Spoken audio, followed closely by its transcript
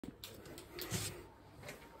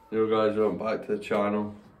You guys went back to the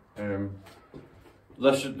channel.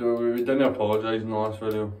 Listen, we didn't apologise in the last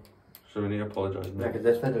video, so we need to apologise now. Yeah, because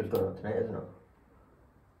this video's going up tonight, isn't it?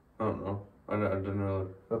 I don't know. I didn't really.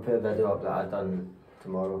 We'll put a video up that I done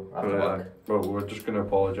tomorrow after work. Well, we're just going to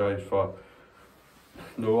apologise for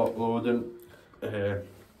no uploading. I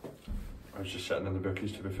was just sitting in the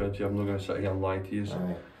bookies, to be fair to you. I'm not going to sit here and lie to you.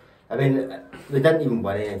 Right. I mean, we didn't even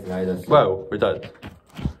win anything either. So. Well, we did.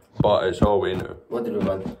 But it's all we know. What did we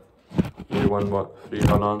win? We won what?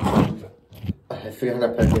 300 something?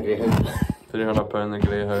 £300 the Greyhounds. £300 the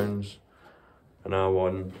Greyhounds. And I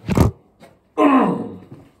won. You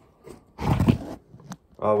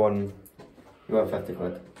won 50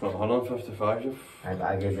 quid. Not 155.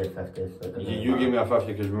 I gave you 50. So You gave me a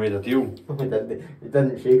 50 because we made a deal. We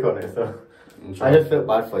didn't shake on it, so. I just felt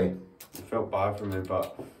bad for you. I felt bad for me,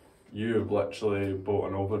 but you literally bought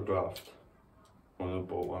an overdraft. Well, not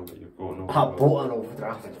bought one, but you've got an overdraft. I bought an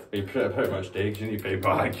overdraft. You pretty much did, you need to pay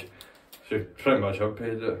back. So you pretty much have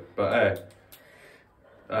paid it. But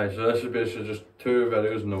so this is basically just two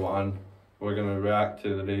videos in the one. We're going to react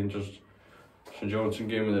to the Rangers St Johnstone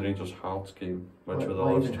game and the Rangers Hearts game, which were the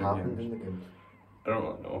last two games. I don't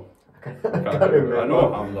really know. I know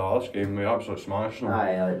what happened in the last game, we absolutely smashed them.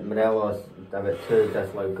 Aye, Morelos about 2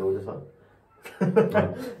 disallowed goals or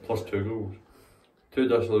something. Plus 2 goals. 2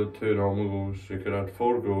 disallowed, 2 normal goals, so you could have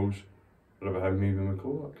 4 goals, but about how maybe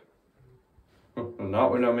McCulloch. And that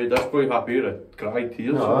when I made this boy happy, I cried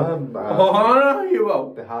tears. No, you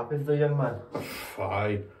will. Be happy for the young man.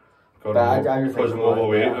 Aye. Because I'm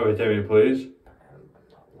overweight every time he plays.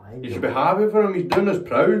 You should be happy for him, he's doing us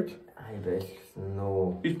proud. Aye, but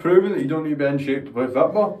no. He's proving that you don't need to be in shape to play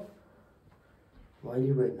football. Why are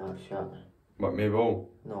you wearing that shirt? What, Mabel?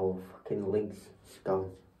 No, fucking legs.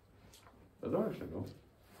 Scum. I don't actually know.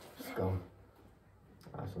 Scum.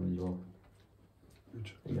 That's unusual.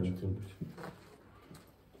 That's good.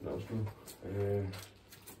 I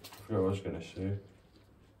forgot what I was going to say.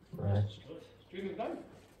 Right.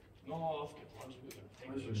 What was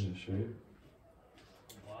I going to say?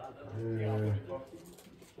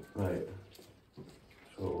 Right.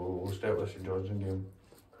 So we'll start with the St Johnstone game.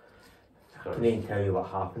 I couldn't tell you what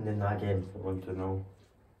happened in that game. I want to know.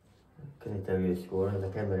 I couldn't tell you the score. I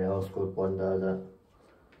think Morelos scored one, did it?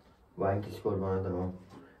 Wanky scored one, I don't know.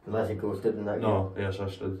 Unless he ghosted in that game. No, he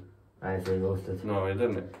assisted. Aye, so he ghosted. No, he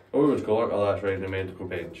didn't. Oh, he was called, oh, that's right, in the medical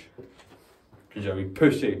bench. Because you're a wee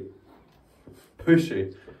pussy.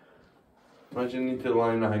 Pussy. Imagine you need to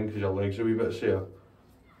lie in the thing because your legs are a wee bit sore.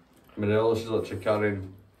 Morelos is literally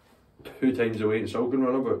carrying 2 times the weight, still can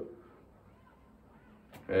run about.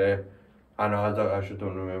 I know, I actually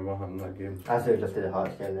don't remember him in that game. I thought we just did the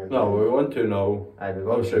Hearts game then. No, we won 2-0. Aye, we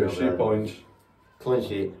won 2-0. So 3 points. Clean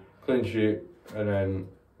sheet. Clean sheet, and then,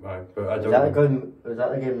 right, but I don't was that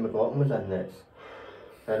the game McLaughlin was in nets?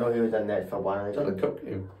 I know he was in nets for one of the games. Was that the cup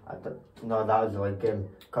game? No, that was the league game.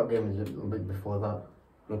 Cup game was a week before that.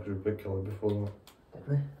 No, because we beat Kelly before that. Did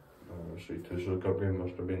we? No, it was 3-2, so the cup game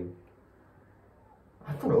must have been...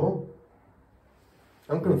 I don't know.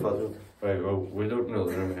 I'm confuzzled. Right, well, we don't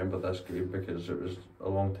really remember this game because it was a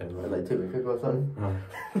long time ago. Like 2 weeks ago or something.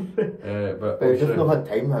 But we've just not had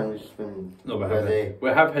time, man. We've just been we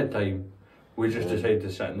have had time. We just decided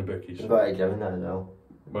to sit in the bookies. We've got a gym in that as well.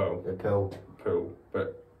 Well, the pool.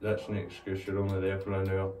 But that's an excuse, you're only there for an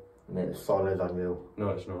hour. Mate, the sauna's unreal. No,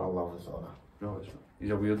 it's not. I love the sauna. No, it's not.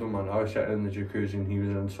 He's a weirdo, man. I was sitting in the jacuzzi and he was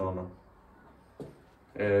in the sauna.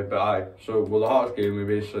 But aye, so with the Hearts game, we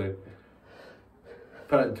basically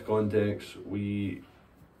put it into context, we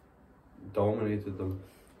dominated them.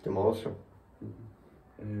 Demolished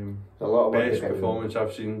them. A lot of best performance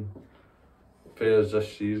I've seen players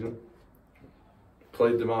this season.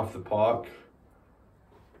 Played them off the park.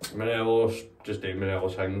 Morelos, just doing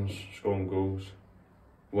Morelos things, scoring goals,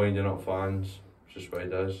 winding up fans, just what he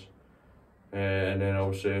does. And then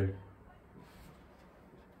obviously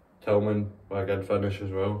Tillman, a good finish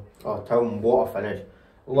as well. Oh, Tillman, what a finish.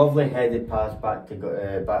 Lovely headed pass back to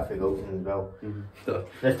back for Goldson as well.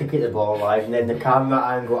 Just to keep the ball alive, and then the camera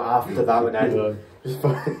angle after that one in. Just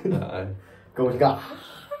Goldson got.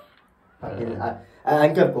 I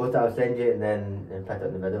think I've got it, I'll send you and then put it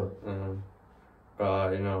in the video.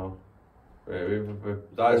 But you know,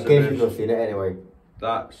 that's in case you've not seen it anyway.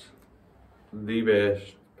 That's the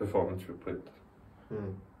best performance we've played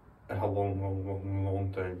in a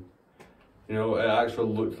long time. You know, it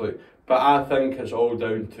actually looked like. But I think it's all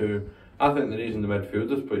down to. I think the reason the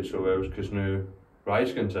midfielders played so well is because now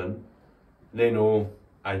Ryskin's in. They know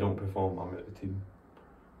I don't perform, I'm out the team.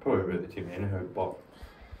 Probably out the team anyhow, but.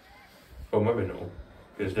 Well, maybe no.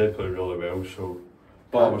 Because they played really well, so.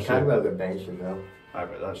 But Canwell got benched as well. Aye,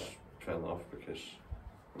 but that's fair enough because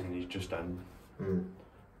I mean, he's just in.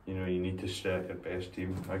 You know, you need to set your best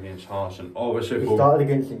team against Hearts, and obviously he started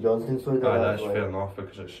against St Johnstone, so that's fair enough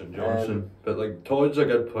because it's St Johnstone. But like Todd's a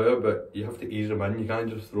good player, but you have to ease him in. You can't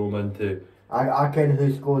just throw him into. I ken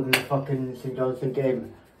who scored in the fucking St Johnstone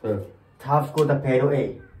game. Yeah. Tav scored a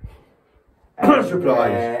penalty.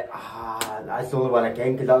 Surprise! That's the only one I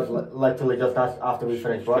can because that was literally just after we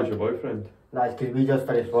finished work. Your boyfriend? That's because we just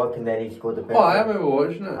finished work and then he scored the penalty. Oh, I remember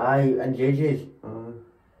watching it. Aye, and JJ's.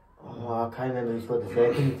 Oh, I can't remember who scored the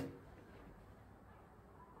second.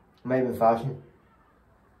 Might have been Fashion.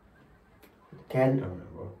 Ken.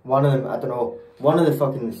 One of them, I don't know. One of the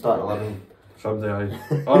fucking start 11. Somebody,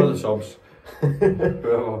 aye. All of the subs.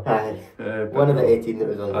 Whoever. Aye. One of the 18 that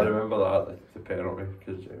was on there. I remember that, the penalty,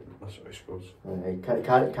 because that's what he scores.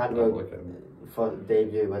 Can't go for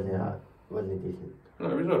debut, wasn't decent. No,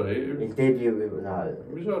 he was alright. His debut, he was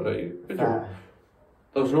alright.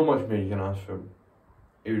 There's not much more you can ask for him.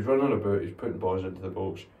 He was running about, he's putting balls into the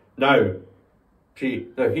box. Now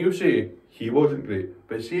he'll say he wasn't great,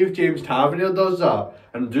 but see if James Tavernier does that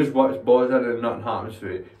and just watch balls in and nothing happens to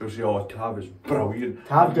it, he'll say, oh, Tav is brilliant.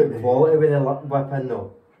 Tav's got quality with the whip in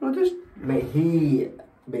though. No, just...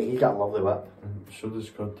 He's got a lovely whip. So does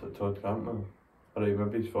Todd Campbell. Alright,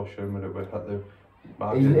 maybe his first round when it would hit the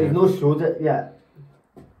back. He's not showed it yet.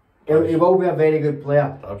 He will be a very good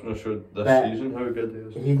player. I've not showed this season how good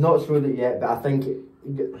he is. He's not showed it yet, but I think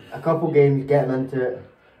a couple games, get him into it,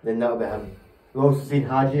 then that'll be him. We've also seen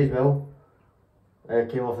Haji as well.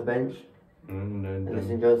 Came off the bench in the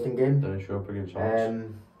St Johnstone game. Didn't he show up against Hearts?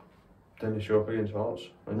 Didn't he show up against Hearts?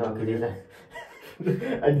 No, because he's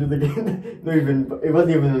into the game. He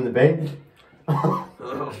wasn't even on the bench.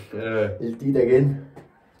 Yeah. He's deed again.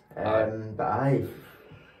 But aye.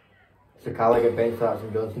 Sakala got benched for that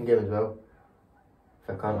St Johnstone game as well.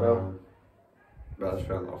 For Cantwell. That's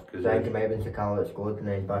fair enough. I think it might have been Sakala that scored and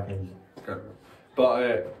then he's back in.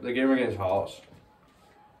 But the game against Hearts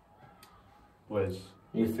was...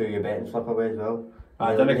 You threw your betting slip away as well.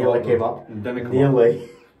 I didn't came up. Nearly.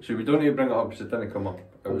 So we don't need to bring it up because it didn't come up.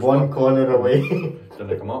 It was one corner away.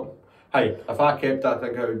 Didn't come up. Hey, if I kept that, I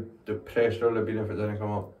think how depressed I would have been if it didn't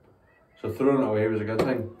come up. So throwing it away was a good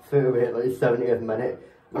thing. Threw it away at like 70th minute.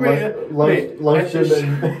 I mean, it's the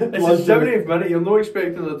 70th minute, you're not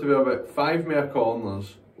expecting there to be about 5 more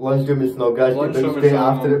corners. Lunchtime is Snodgrass, but straight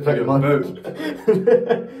after it pretty much.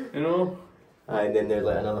 You know? And then there's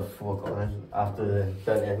like another 4 corners after the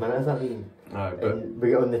 70th minute or something. Aye, but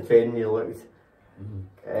we got on the train and you looked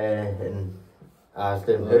and asked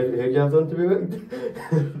him, who do you have done to be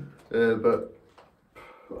booked? But,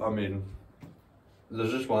 I mean,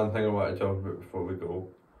 there's just one thing I want to talk about before we go.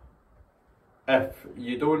 If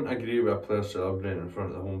you don't agree with a player celebrating in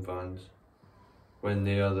front of the home fans when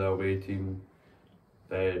they are the away team,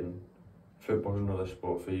 then football's not the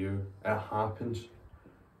sport for you. It happens.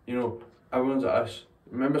 You know, everyone's at us.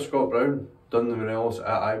 Remember Scott Brown done the Morelos at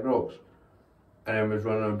Ibrox and then was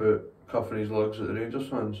running about cuffing his legs at the Rangers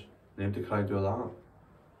fans? Named to cry do that.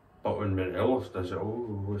 But when Morelos does it,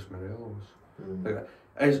 oh, it's Morelos.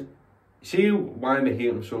 Like, see why they hate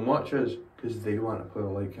him so much is because they want a player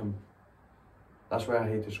like him. That's why I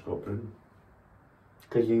hated Scott Brown.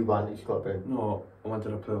 Because you wanted Scott Brown? No, I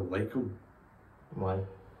wanted a player like him. Why?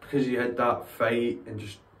 Because he had that fight and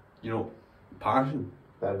just, you know, passion.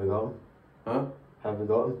 But have we got him? Huh? Have we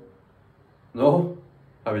got him? No.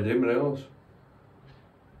 Have we done Morelos?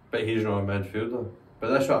 But he's not a midfielder. But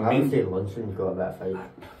that's what I mean. I would say Lunson's got a bit of fight.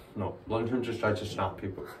 No, Lunson just tried to snap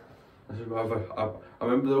people. This is whatever. I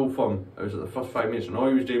remember the old film. It was at the first 5 minutes and all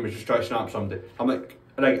he was doing was just try to snap somebody. I'm like,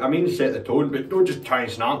 right, I mean set the tone, but don't just try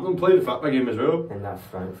and snap them, play the football game as well. In that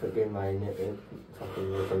Frankfurt game, I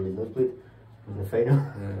fucking somebody's nosebleed in the final.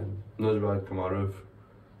 Yeah. Nosebleed Kamarov.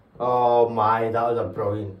 Oh my, that was a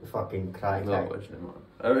brilliant fucking crack. No,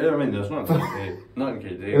 I mean, there's nothing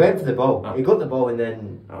to do. He went for the ball. He got the ball and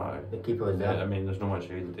then the keeper was there. I mean, there's not much he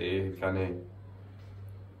can do. Can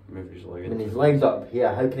he move his leg? When his leg's up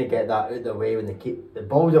here, how can he get that out the way when the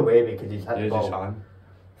ball's away because he's hit the ball? His hand.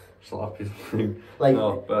 Slap his leg. Like,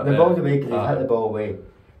 the ball's away because he's hit the ball away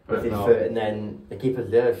with his foot and then the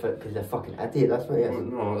keeper's there because they're fucking idiot, that's what he is.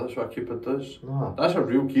 No, that's what a keeper does. No. That's a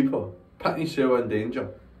real keeper. Putting himself in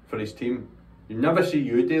danger for his team. You never see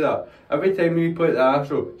you do that. Every time we play at the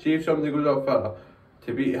Astro, see if somebody goes up further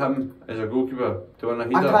to beat him as a goalkeeper to win a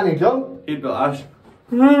header. I can't jump. He'd be like this.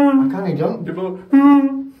 I can't jump.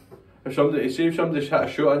 If somebody's hit a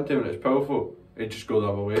shot into him and it's powerful, he'd just go the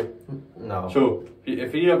other way. No. So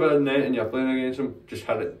if he ever in net and you're playing against him, just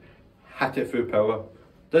hit it through power.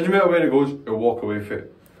 Doesn't matter where it goes, he'll walk away from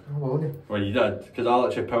it. Oh, won't he? Well, you did, because I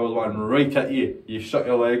literally powered one right at you. You stuck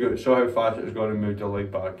your leg out, saw how fast it was going and moved your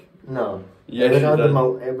leg back. No. Yes,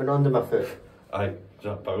 it went under my foot. Aye, is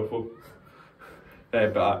that powerful?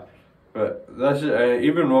 But this is,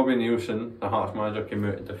 even Robbie Nielsen, the Hearts manager, came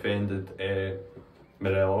out and defended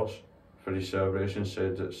Morelos for his celebration,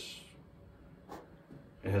 said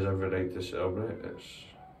he has every right to celebrate.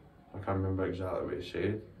 I can't remember exactly what he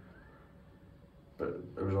said, but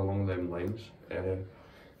it was along them lines.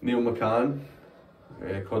 Neil McCann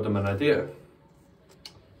called him an idiot.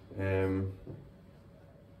 Don't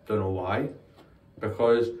know why,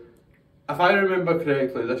 because if I remember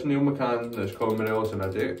correctly, this Neil McCann that's called Morelos an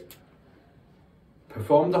idiot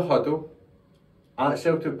performed a huddle at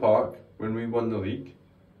Celtic Park when we won the league,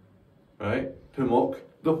 right, to mock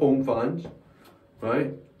the home fans,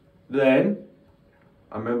 right. Then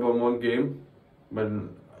I remember in one game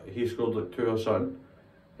when he scored like 2 or something,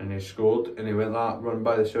 and he scored and he went that run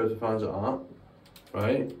by the Celtic fans at that,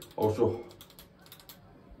 right. Also,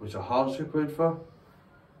 was it Hearts he played for?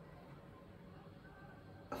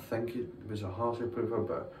 I think it was a Hearts he played for,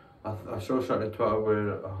 but I saw something on Twitter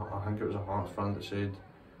where I think it was a Hearts fan that said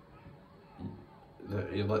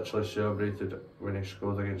that he literally celebrated when he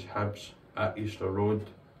scored against Hibs at Easter Road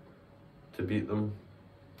to beat them.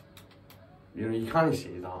 You know, you can't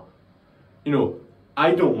say that. You know,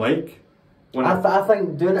 I don't like when I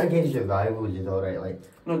think doing it against your rivals is alright, like.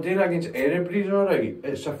 No, doing it against anybody's alright.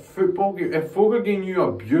 It's a football game. If folk are giving you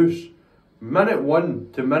abuse, minute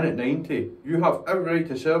 1 to minute 90, you have every right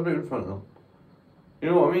to celebrate in front of them. You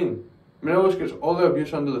know what I mean? Morelos gets all the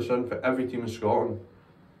abuse under the sun for every team in Scotland.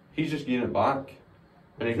 He's just getting it back.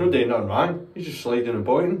 And he's not doing nothing wrong. He's just sliding and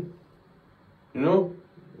pointing. You know?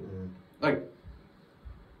 Like,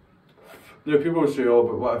 you know, people would say, oh,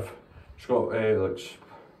 but what if Scott, like,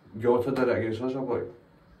 Jota did it against us? I'm like,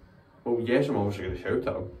 well, yes, I'm obviously going to shout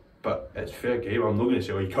at him, but it's fair game. I'm not going to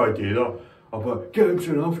say, oh, you can't do that. I'm like, get him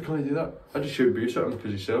soon enough, can't do that. I just shout abuse at him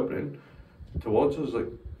because he's celebrating towards us. Like,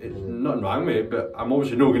 it's nothing wrong with it, but I'm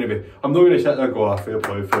obviously not going to be, I'm not going to sit there and go, fair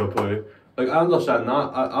play, fair play. Like, I understand that.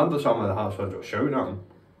 I understand why the Hearts fans are shouting at him,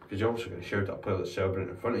 because you're obviously going to shout at a player that's celebrating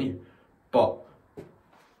in front of you. But,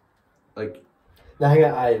 like, the thing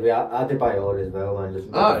I did by all as well, man.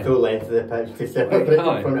 Just the full length of the pitch to celebrate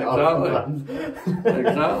in front of other fans.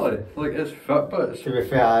 Exactly. Like, it's fit, but it's... To be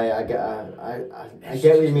fair, I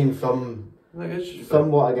get what you mean.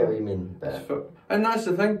 Somewhat I get what you mean. But and that's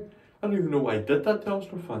the thing. I don't even know why he did that to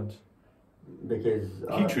Arsenal fans. Because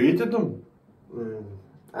he traded them.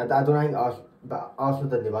 I don't think Arsenal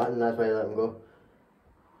didn't want him, and that's why I let him go.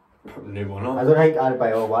 No one. I don't think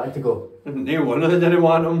Adebayor wanted to go. No one didn't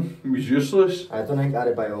want him. He was useless. I don't think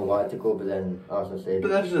Adebayor wanted to go, but then Arsenal said, but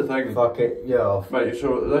this is the thing. Fuck it, you're off. Right,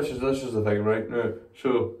 so this is the thing right now.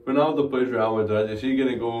 So Ronaldo plays Real Madrid, is he going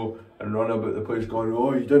to go and run about the place going,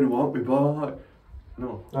 oh, you didn't want me back?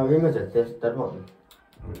 No. No, Real Madrid did want him.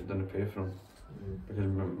 He didn't pay for him. Because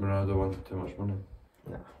Ronaldo wanted too much money.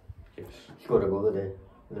 No. Yes. He scored a goal today.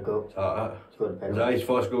 The goal. Is that it? Scored a penalty. Is that his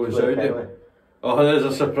first goal in Saudi? Oh, there's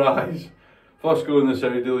a surprise. First goal in the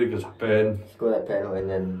Saudi League is a pen. Scored that penalty and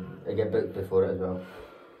then I get booked before it as well.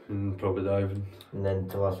 Probably diving. And then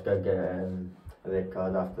Talasca get a red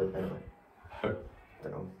card after the penalty. How?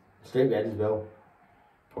 Don't know. Straight red as well.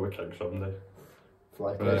 Probably kick someday.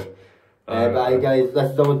 Fly kick. But guys,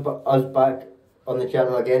 this is us back on the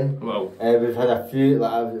channel again. Well, we've had a few,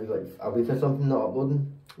 like a week or something not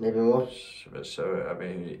uploading. Maybe more. It's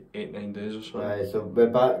maybe 8-9 days or so. So we're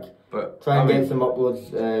back. But try and get some uploads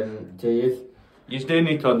to you. You do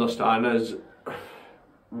need to understand is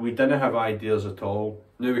we didn't have ideas at all.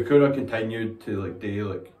 Now we could have continued to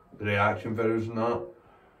do reaction videos and that.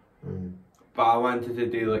 But I wanted to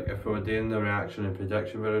do if we were doing the reaction and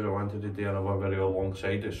prediction videos, I wanted to do another video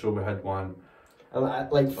alongside it, so we had one.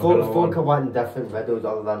 And folk are wanting different videos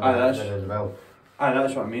other than that as well. Aye,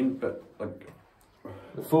 that's what I mean. But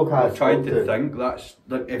I'm trying to think. That's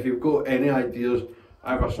if you've got any ideas,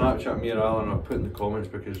 either Snapchat me or Alan or put in the comments,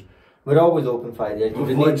 because we're always open for ideas.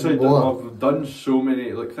 We've done so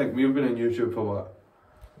many. Think we've been on YouTube for what?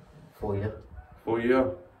 4 years. 4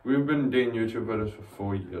 years. We've been doing YouTube videos for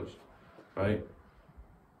 4 years, right?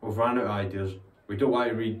 We've ran out of ideas. We don't want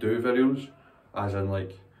to redo videos, as in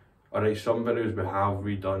alright, some videos we have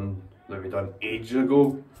redone, we done ages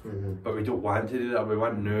ago, but we don't want to do that. We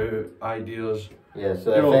want new ideas. Yeah,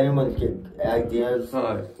 so if anyone's got ideas,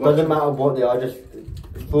 doesn't matter what they are, just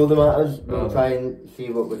throw them at us. We'll try and see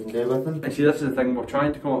what we can do with them. And see, this is the thing, we're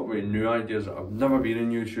trying to come up with new ideas that have never been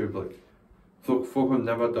on YouTube, folk have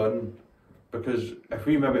never done. Because if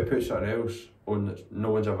we maybe put something else on that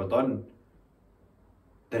no one's ever done,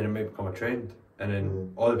 then it might become a trend. and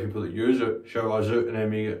then all the people that use it shout us out, and then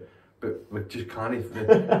we get, but we just can't.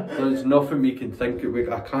 There's nothing we can think of.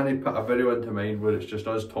 I can't put a video into mind where it's just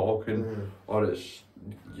us talking, or there's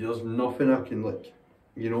nothing I can like,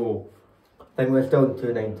 you know. I think we're still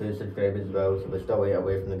 292 subscribers as well, so we're still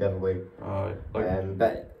away from the giveaway.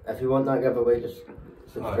 But if you want that giveaway, just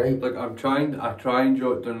subscribe. Like I try and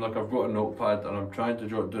jot down, like I've got a notepad and I'm trying to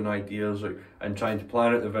jot down ideas, like, and trying to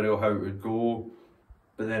plan out the video how it would go,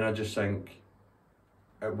 but then I just think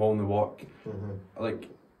it won't work. Like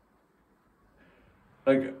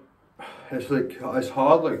it's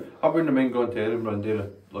hard. Like I wouldn't mind going to Edinburgh and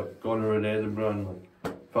doing going around Edinburgh and like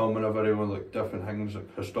filming a video on like different things,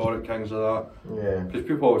 like historic things like that. Yeah. Because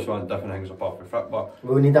people always want different things apart from fit, but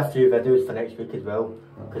we'll need a few videos for next week as well,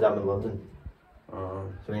 because I'm in London.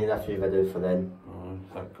 So we need a few videos for then.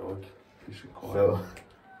 Thank God. So,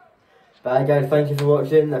 bye guys, thank you for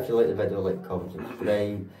watching. If you like the video, like, comment,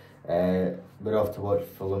 subscribe. We're off to watch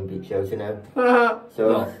Fulham beat Chelsea now.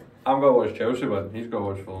 So no, I'm going to watch Chelsea, but he's going to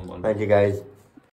watch Fulham one. Thank you guys.